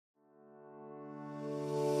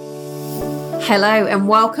Hello and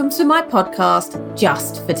welcome to my podcast,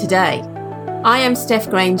 Just for Today. I am Steph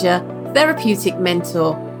Granger, therapeutic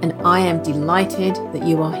mentor, and I am delighted that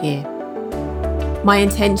you are here. My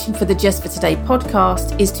intention for the Just for Today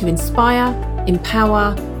podcast is to inspire,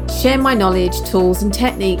 empower, share my knowledge, tools and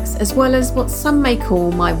techniques, as well as what some may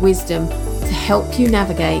call my wisdom to help you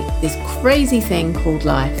navigate this crazy thing called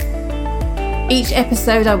life. Each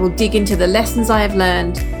episode I will dig into the lessons I have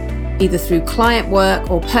learned, either through client work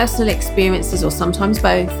or personal experiences or sometimes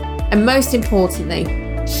both, and most importantly,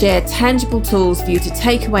 share tangible tools for you to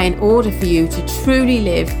take away in order for you to truly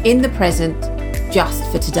live in the present just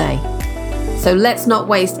for today. So let's not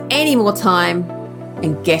waste any more time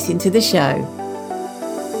and get into the show.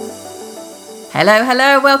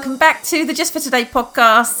 Hello, welcome back to the Just for Today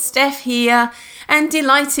podcast. Steph here, and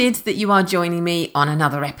delighted that you are joining me on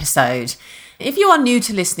another episode. If you are new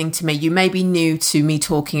to listening to me, you may be new to me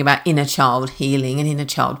talking about inner child healing and inner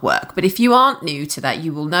child work. But if you aren't new to that,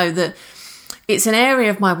 you will know that it's an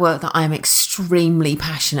area of my work that I am extremely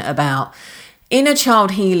passionate about. Inner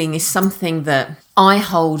child healing is something that I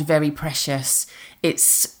hold very precious.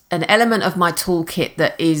 It's an element of my toolkit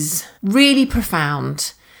that is really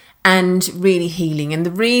profound and really healing. And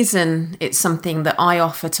the reason it's something that I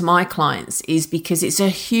offer to my clients is because it's a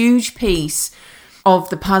huge piece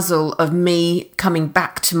of the puzzle of me coming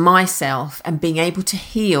back to myself and being able to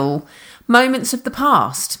heal moments of the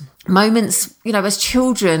past. Moments, as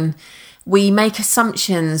children, we make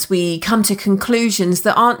assumptions, we come to conclusions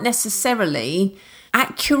that aren't necessarily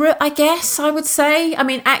accurate, I guess I would say.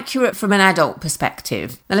 Accurate from an adult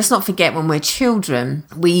perspective. Now, let's not forget, when we're children,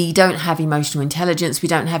 we don't have emotional intelligence, we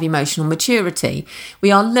don't have emotional maturity.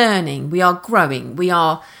 We are learning, we are growing, we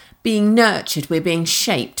are being nurtured, we're being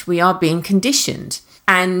shaped, we are being conditioned.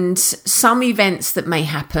 And some events that may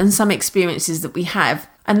happen, some experiences that we have,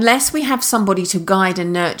 unless we have somebody to guide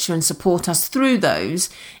and nurture and support us through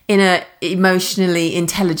those in an emotionally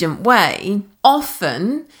intelligent way,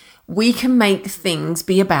 often we can make things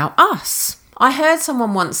be about us. I heard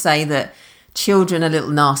someone once say that children are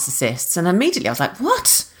little narcissists, and immediately I was like,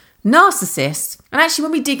 what? Narcissists? And actually,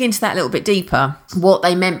 when we dig into that a little bit deeper, what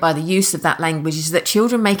they meant by the use of that language is that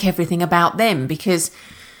children make everything about them because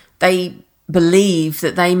they believe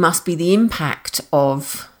that they must be the impact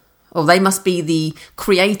of, or they must be the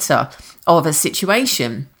creator of a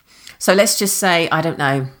situation. So let's just say, I don't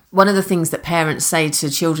know, one of the things that parents say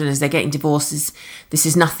to children as they're getting divorced is, this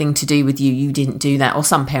is nothing to do with you, you didn't do that. Or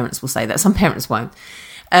some parents will say that, some parents won't.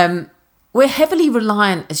 We're heavily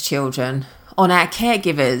reliant as children on our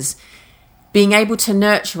caregivers being able to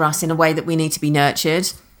nurture us in a way that we need to be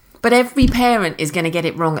nurtured. But every parent is going to get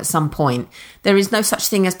it wrong at some point. There is no such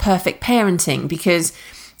thing as perfect parenting because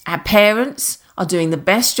our parents are doing the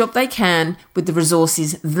best job they can with the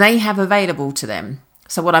resources they have available to them.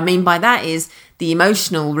 So what I mean by that is the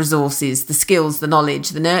emotional resources, the skills, the knowledge,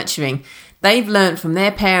 the nurturing. They've learned from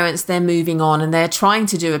their parents, they're moving on and they're trying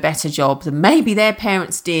to do a better job than maybe their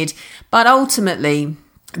parents did. But ultimately,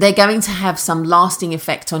 they're going to have some lasting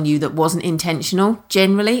effect on you that wasn't intentional,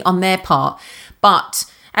 generally, on their part. But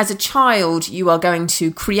as a child, you are going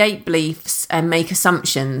to create beliefs and make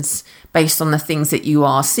assumptions based on the things that you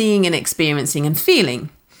are seeing and experiencing and feeling.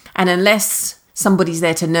 And unless somebody's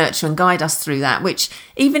there to nurture and guide us through that, which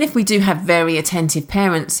even if we do have very attentive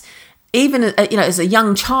parents, even as a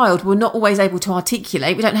young child, we're not always able to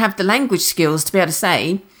articulate. We don't have the language skills to be able to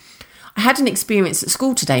say, I had an experience at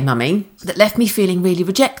school today, Mummy, that left me feeling really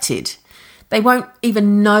rejected. They won't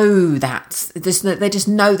even know that. They just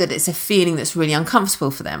know that it's a feeling that's really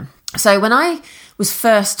uncomfortable for them. So when I was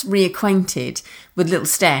first reacquainted with little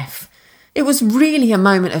Steph, it was really a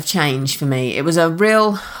moment of change for me. It was a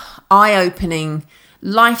real eye-opening,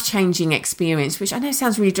 life-changing experience, which I know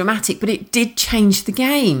sounds really dramatic, but it did change the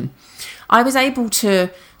game. I was able to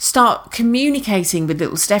start communicating with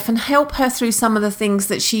little Steph and help her through some of the things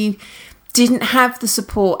that she didn't have the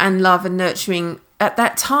support and love and nurturing at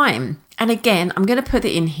that time. And again, I'm going to put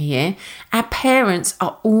it in here. Our parents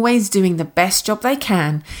are always doing the best job they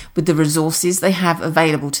can with the resources they have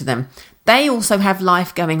available to them. They also have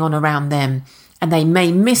life going on around them and they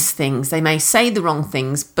may miss things. They may say the wrong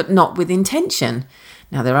things, but not with intention.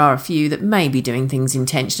 Now, there are a few that may be doing things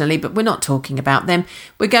intentionally, but we're not talking about them.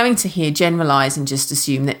 We're going to here generalise and just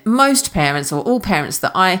assume that most parents or all parents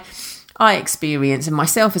that I experience and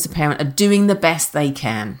myself as a parent are doing the best they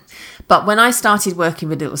can. But when I started working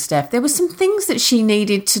with little Steph, there were some things that she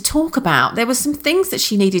needed to talk about. There were some things that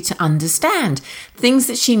she needed to understand, things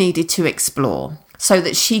that she needed to explore. so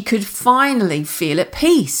that she could finally feel at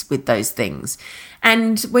peace with those things.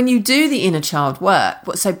 And when you do the inner child work,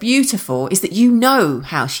 what's so beautiful is that you know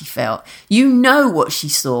how she felt. You know what she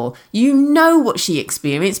saw. You know what she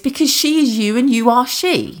experienced, because she is you and you are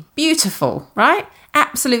she. Beautiful, right?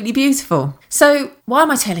 Absolutely beautiful. So why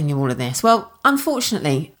am I telling you all of this? Well,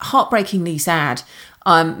 unfortunately, heartbreakingly sad.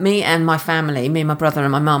 Me and my family, me and my brother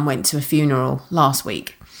and my mum went to a funeral last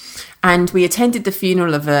week. And we attended the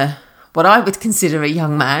funeral of what I would consider a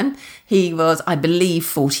young man. He was, I believe,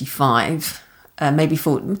 45. Maybe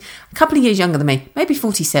 40, a couple of years younger than me, maybe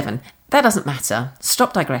 47. That doesn't matter.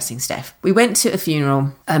 Stop digressing, Steph. We went to a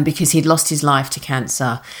funeral because he'd lost his life to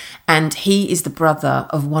cancer, and he is the brother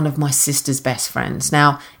of one of my sister's best friends.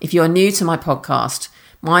 Now, if you're new to my podcast,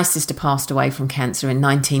 my sister passed away from cancer in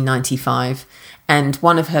 1995, and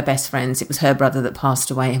one of her best friends, it was her brother that passed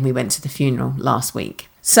away, and we went to the funeral last week.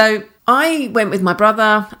 So I went with my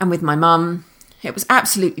brother and with my mum. It was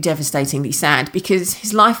absolutely devastatingly sad because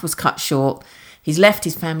his life was cut short. He's left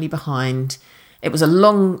his family behind. It was a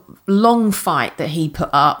long, long fight that he put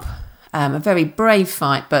up, a very brave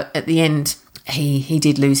fight, but at the end, he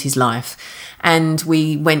did lose his life. And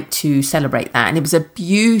we went to celebrate that. And it was a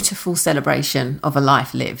beautiful celebration of a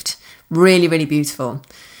life lived. Really, really beautiful.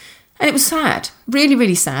 And it was sad, really,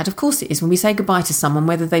 really sad. Of course it is. When we say goodbye to someone,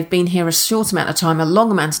 whether they've been here a short amount of time, a long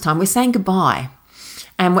amount of time, we're saying goodbye.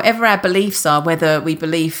 And whatever our beliefs are, whether we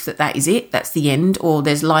believe that that is it, that's the end, or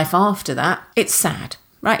there's life after that, it's sad,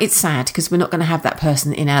 right? It's sad because we're not going to have that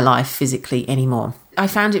person in our life physically anymore. I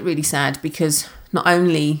found it really sad because not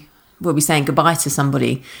only were we saying goodbye to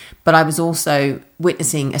somebody, but I was also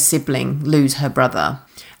witnessing a sibling lose her brother.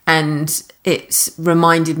 And it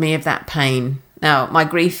reminded me of that pain. Now, my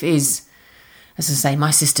grief is, as I say,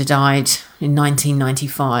 my sister died in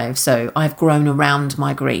 1995, so I've grown around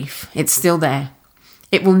my grief. It's still there.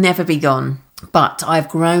 It will never be gone, but I've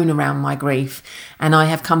grown around my grief and I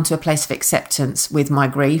have come to a place of acceptance with my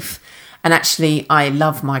grief. And actually, I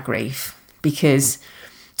love my grief because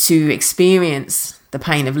to experience the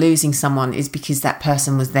pain of losing someone is because that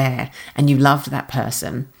person was there and you loved that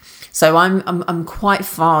person. So I'm quite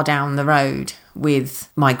far down the road with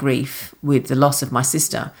my grief, with the loss of my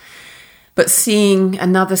sister. But seeing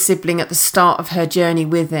another sibling at the start of her journey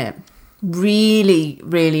with it really,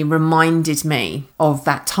 really reminded me of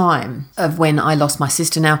that time of when I lost my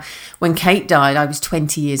sister. Now, when Kate died, I was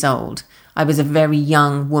 20 years old. I was a very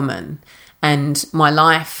young woman, and my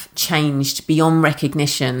life changed beyond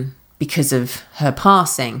recognition because of her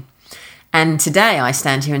passing. And today I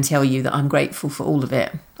stand here and tell you that I'm grateful for all of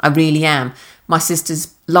it. I really am. My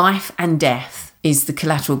sister's life and death is the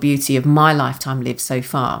collateral beauty of my lifetime lived so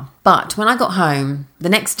far. But when I got home, the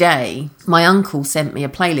next day, my uncle sent me a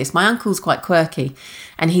playlist. My uncle's quite quirky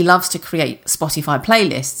and he loves to create Spotify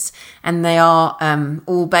playlists, and they are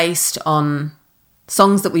all based on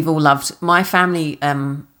songs that we've all loved. My family,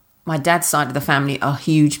 my dad's side of the family are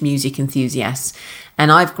huge music enthusiasts,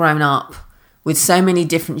 and I've grown up with so many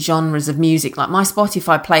different genres of music. Like my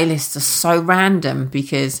Spotify playlists are so random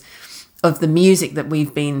because of the music that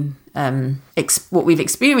we've been, what we've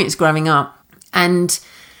experienced growing up. And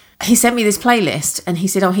he sent me this playlist and he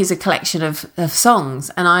said, oh, here's a collection of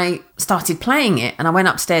songs. And I started playing it and I went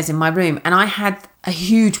upstairs in my room and I had a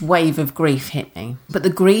huge wave of grief hit me. But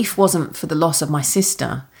the grief wasn't for the loss of my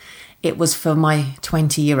sister. It was for my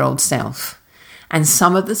 20-year-old self and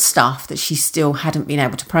some of the stuff that she still hadn't been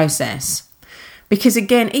able to process. Because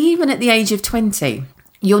again, even at the age of 20,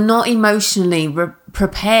 you're not emotionally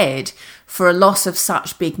prepared for a loss of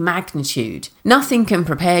such big magnitude. Nothing can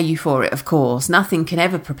prepare you for it, of course. Nothing can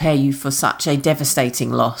ever prepare you for such a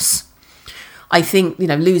devastating loss. I think,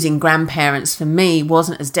 losing grandparents for me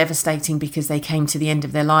wasn't as devastating because they came to the end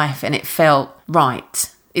of their life and it felt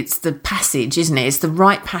right. It's the passage, isn't it? It's the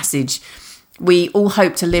right passage. We all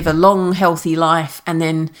hope to live a long, healthy life and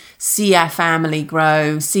then see our family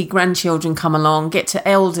grow, see grandchildren come along, get to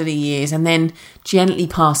elderly years and then gently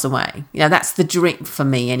pass away. That's the dream for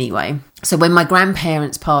me anyway. So when my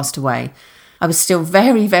grandparents passed away, I was still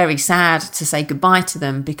very, very sad to say goodbye to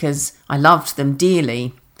them because I loved them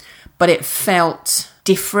dearly. But it felt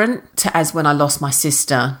different to as when I lost my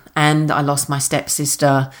sister and I lost my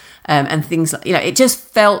stepsister and things like, it just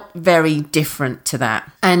felt very different to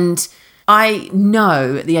that. And I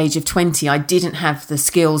know at the age of 20, I didn't have the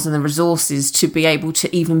skills and the resources to be able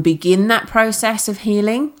to even begin that process of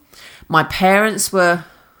healing. My parents were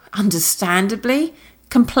understandably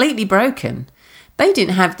completely broken. They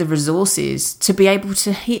didn't have the resources to be able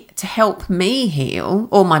to help me heal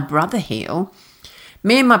or my brother heal.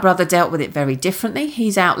 Me and my brother dealt with it very differently.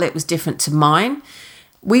 His outlet was different to mine.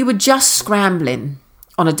 We were just scrambling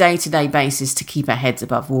on a day-to-day basis to keep our heads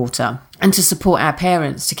above water and to support our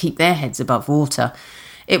parents to keep their heads above water.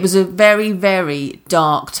 It was a very, very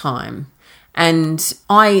dark time. And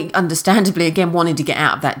I understandably, again, wanted to get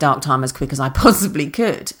out of that dark time as quick as I possibly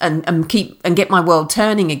could and get my world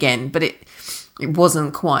turning again. But it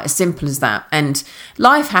wasn't quite as simple as that. And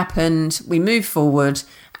life happened. We moved forward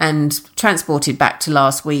and transported back to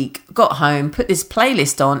last week, got home, put this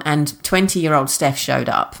playlist on, and 20-year-old Steph showed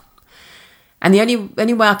up. And the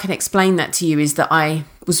only way I can explain that to you is that I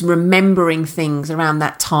was remembering things around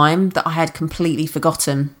that time that I had completely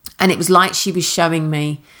forgotten. And it was like she was showing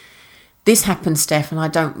me, this happened, Steph, and I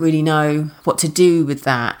don't really know what to do with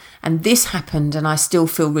that. And this happened, and I still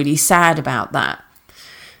feel really sad about that.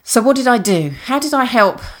 So what did I do? How did I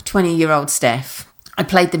help 20-year-old Steph? I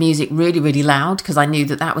played the music really, really loud because I knew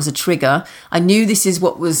that was a trigger. I knew this is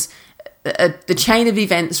what was the chain of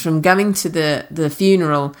events from going to the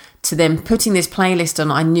funeral to then putting this playlist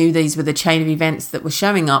on. I knew these were the chain of events that were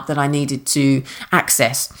showing up that I needed to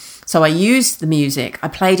access. So I used the music. I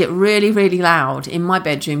played it really, really loud in my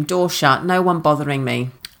bedroom, door shut, no one bothering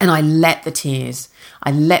me. And I let the tears,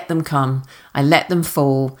 I let them come, I let them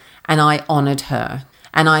fall, and I honoured her.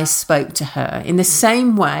 And I spoke to her in the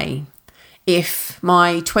same way if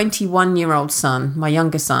my 21-year-old son, my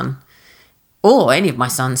younger son, or any of my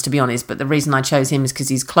sons, to be honest, but the reason I chose him is because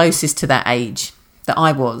he's closest to that age that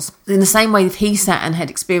I was. In the same way, if he sat and had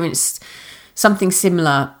experienced something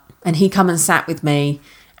similar and he come and sat with me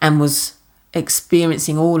and was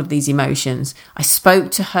experiencing all of these emotions, I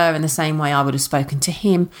spoke to her in the same way I would have spoken to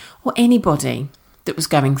him or anybody that was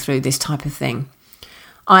going through this type of thing.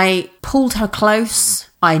 I pulled her close.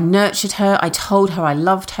 I nurtured her. I told her I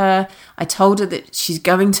loved her. I told her that she's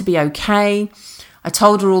going to be okay. I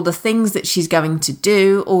told her all the things that she's going to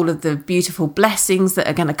do, all of the beautiful blessings that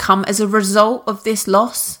are going to come as a result of this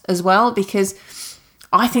loss as well, because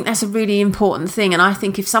I think that's a really important thing. And I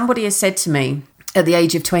think if somebody has said to me at the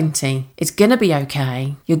age of 20, it's going to be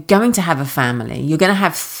okay, you're going to have a family, you're going to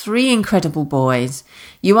have 3 incredible boys,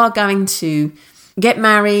 you are going to get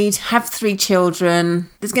married, have 3 children,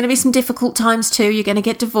 there's going to be some difficult times too, you're going to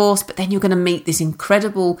get divorced, but then you're going to meet this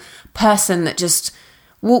incredible person that just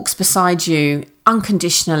walks beside you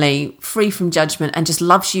unconditionally, free from judgment, and just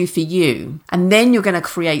loves you for you. And then you're going to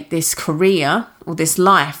create this career or this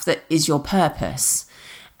life that is your purpose.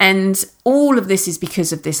 And all of this is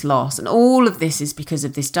because of this loss, and all of this is because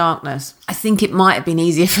of this darkness. I think it might have been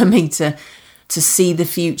easier for me to see the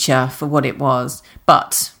future for what it was,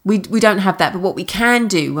 but we don't have that. But what we can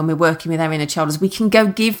do when we're working with our inner child is we can go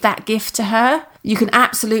give that gift to her. You can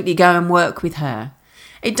absolutely go and work with her.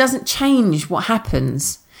 It doesn't change what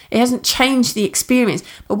happens. It hasn't changed the experience.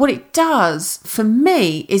 But what it does for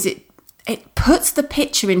me is it puts the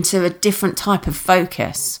picture into a different type of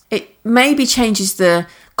focus. It maybe changes the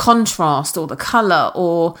contrast or the colour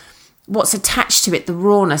or what's attached to it, the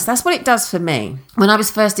rawness. That's what it does for me. When I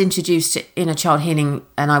was first introduced to inner child healing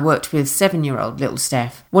and I worked with 7-year-old little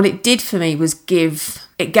Steph, what it did for me was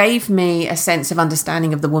it gave me a sense of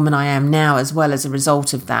understanding of the woman I am now as well as a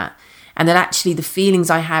result of that. And that actually the feelings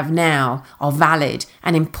I have now are valid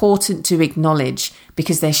and important to acknowledge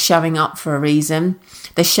because they're showing up for a reason.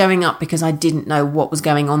 They're showing up because I didn't know what was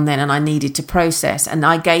going on then and I needed to process. And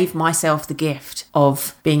I gave myself the gift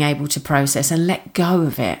of being able to process and let go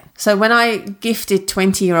of it. So when I gifted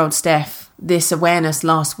 20-year-old Steph this awareness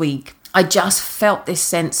last week, I just felt this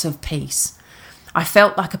sense of peace. I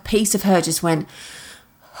felt like a piece of her just went,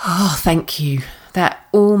 oh, thank you. That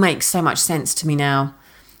all makes so much sense to me now.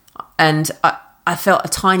 And I felt a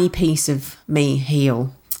tiny piece of me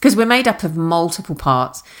heal. Because we're made up of multiple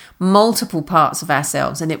parts of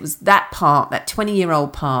ourselves. And it was that part, that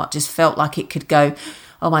 20-year-old part, just felt like it could go,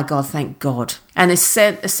 oh my God, thank God. And a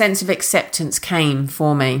sense of acceptance came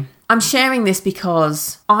for me. I'm sharing this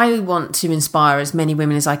because I want to inspire as many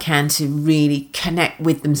women as I can to really connect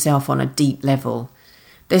with themselves on a deep level.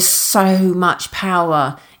 There's so much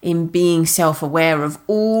power in being self-aware of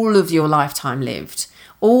all of your lifetime lived,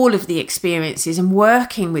 all of the experiences, and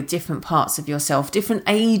working with different parts of yourself, different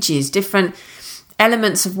ages, different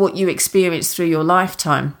elements of what you experienced through your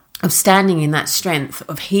lifetime, of standing in that strength,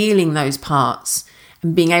 of healing those parts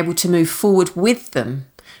and being able to move forward with them,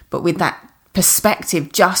 but with that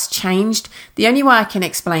perspective just changed. The only way I can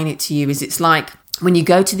explain it to you is it's like when you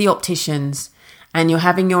go to the opticians and you're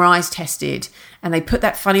having your eyes tested and they put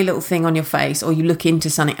that funny little thing on your face, or you look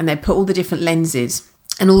into something and they put all the different lenses,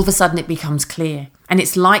 and all of a sudden it becomes clear. And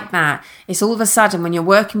it's like that. It's all of a sudden when you're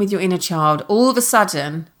working with your inner child, all of a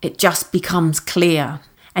sudden it just becomes clear.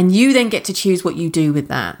 And you then get to choose what you do with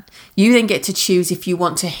that. You then get to choose if you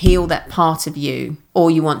want to heal that part of you or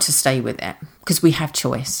you want to stay with it. because we have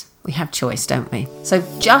choice. We have choice, don't we? So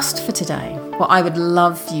just for today, what I would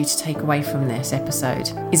love you to take away from this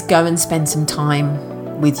episode is go and spend some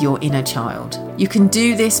time with your inner child. You can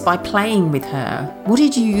do this by playing with her. What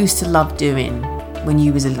did you used to love doing when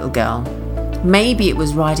you was a little girl? Maybe it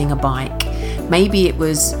was riding a bike. Maybe it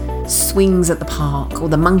was swings at the park or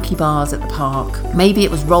the monkey bars at the park. Maybe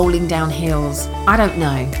it was rolling down hills. I don't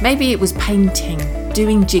know. Maybe it was painting,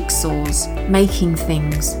 doing jigsaws, making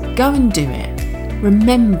things. Go and do it.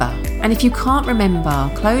 Remember. And if you can't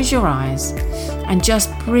remember, close your eyes and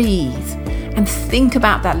just breathe and think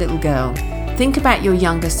about that little girl. Think about your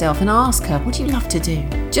younger self and ask her, what do you love to do?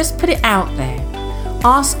 Just put it out there.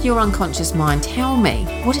 Ask your unconscious mind, tell me,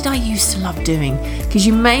 what did I used to love doing? Because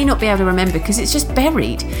you may not be able to remember because it's just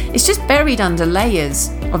buried. It's just buried under layers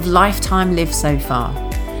of lifetime lived so far.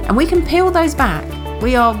 And we can peel those back.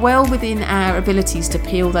 We are well within our abilities to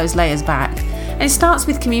peel those layers back. And it starts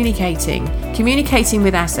with communicating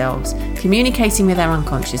with ourselves, communicating with our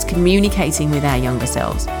unconscious, communicating with our younger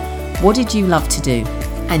selves. What did you love to do?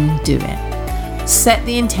 And do it. Set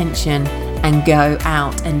the intention and go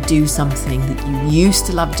out and do something that you used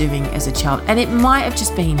to love doing as a child. And it might have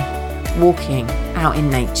just been walking out in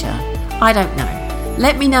nature. I don't know.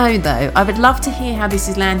 Let me know though. I would love to hear how this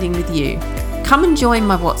is landing with you. Come and join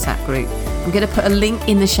my WhatsApp group. I'm going to put a link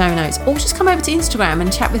in the show notes, or just come over to Instagram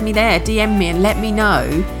and chat with me there. DM me and let me know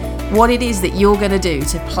what it is that you're going to do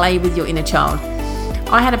to play with your inner child.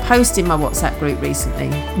 I had a post in my WhatsApp group recently.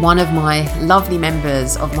 One of my lovely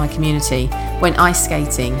members of my community went ice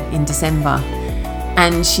skating in December,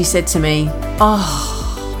 and she said to me,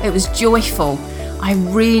 it was joyful. I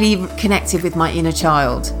really connected with my inner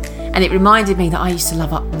child, and it reminded me that I used to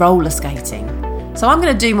love roller skating. So I'm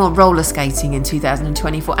going to do more roller skating in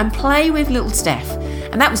 2024 and play with little Steph.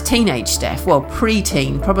 And that was teenage Steph, well,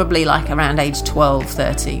 pre-teen, probably like around age 12,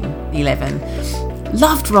 13, 11.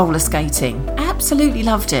 Loved roller skating, absolutely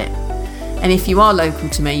loved it. And if you are local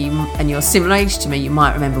to me and you're similar age to me, you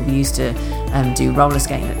might remember we used to do roller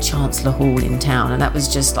skating at Chancellor Hall in town. And that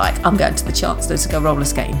was just like, I'm going to the Chancellor to go roller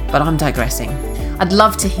skating, but I'm digressing. I'd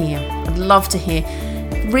love to hear.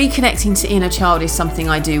 Reconnecting to inner child is something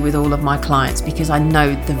I do with all of my clients because I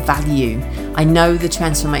know the value. I know the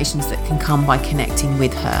transformations that can come by connecting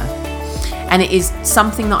with her. And it is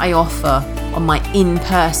something that I offer on my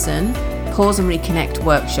in-person Pause and Reconnect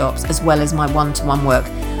workshops as well as my one-to-one work.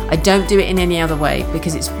 I don't do it in any other way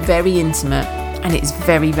because it's very intimate and it's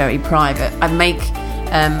very, very private.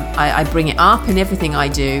 I bring it up in everything I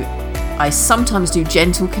do. I sometimes do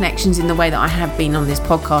gentle connections in the way that I have been on this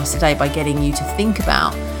podcast today by getting you to think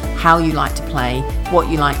about how you like to play, what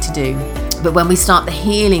you like to do. But when we start the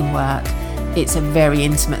healing work, it's a very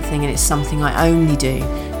intimate thing and it's something I only do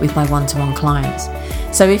with my one-to-one clients.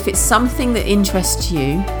 So if it's something that interests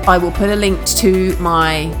you, I will put a link to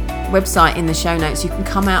my website in the show notes. You can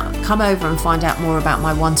come over and find out more about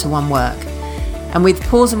my one-to-one work. And with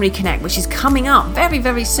Pause and Reconnect, which is coming up very,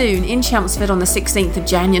 very soon in Chelmsford on the 16th of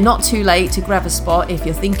Jan, you're not too late to grab a spot if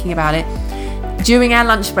you're thinking about it. During our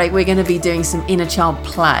lunch break, we're going to be doing some inner child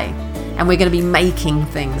play and we're going to be making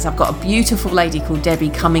things. I've got a beautiful lady called Debbie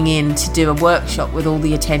coming in to do a workshop with all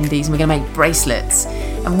the attendees, and we're going to make bracelets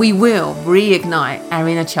and we will reignite our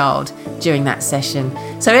inner child during that session.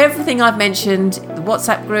 So everything I've mentioned, the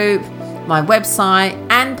WhatsApp group, my website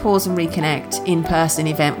and Pause and Reconnect in-person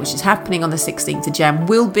event, which is happening on the 16th of Jan,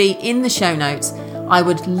 will be in the show notes. I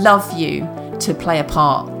would love you to play a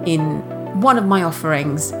part in one of my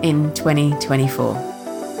offerings in 2024.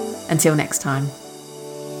 Until next time.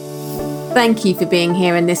 Thank you for being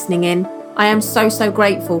here and listening in. I am so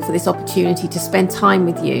grateful for this opportunity to spend time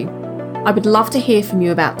with you. I would love to hear from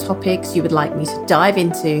you about topics you would like me to dive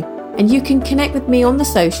into, and you can connect with me on the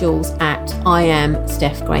socials at I am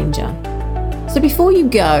Steph Granger. So before you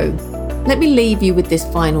go, let me leave you with this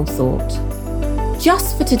final thought.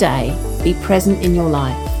 Just for today, be present in your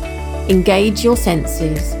life. Engage your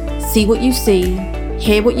senses, see what you see,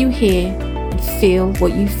 hear what you hear, and feel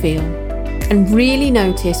what you feel. And really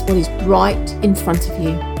notice what is right in front of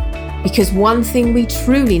you. Because one thing we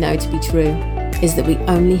truly know to be true is that we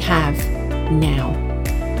only have now.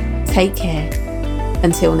 Take care.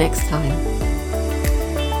 Until next time.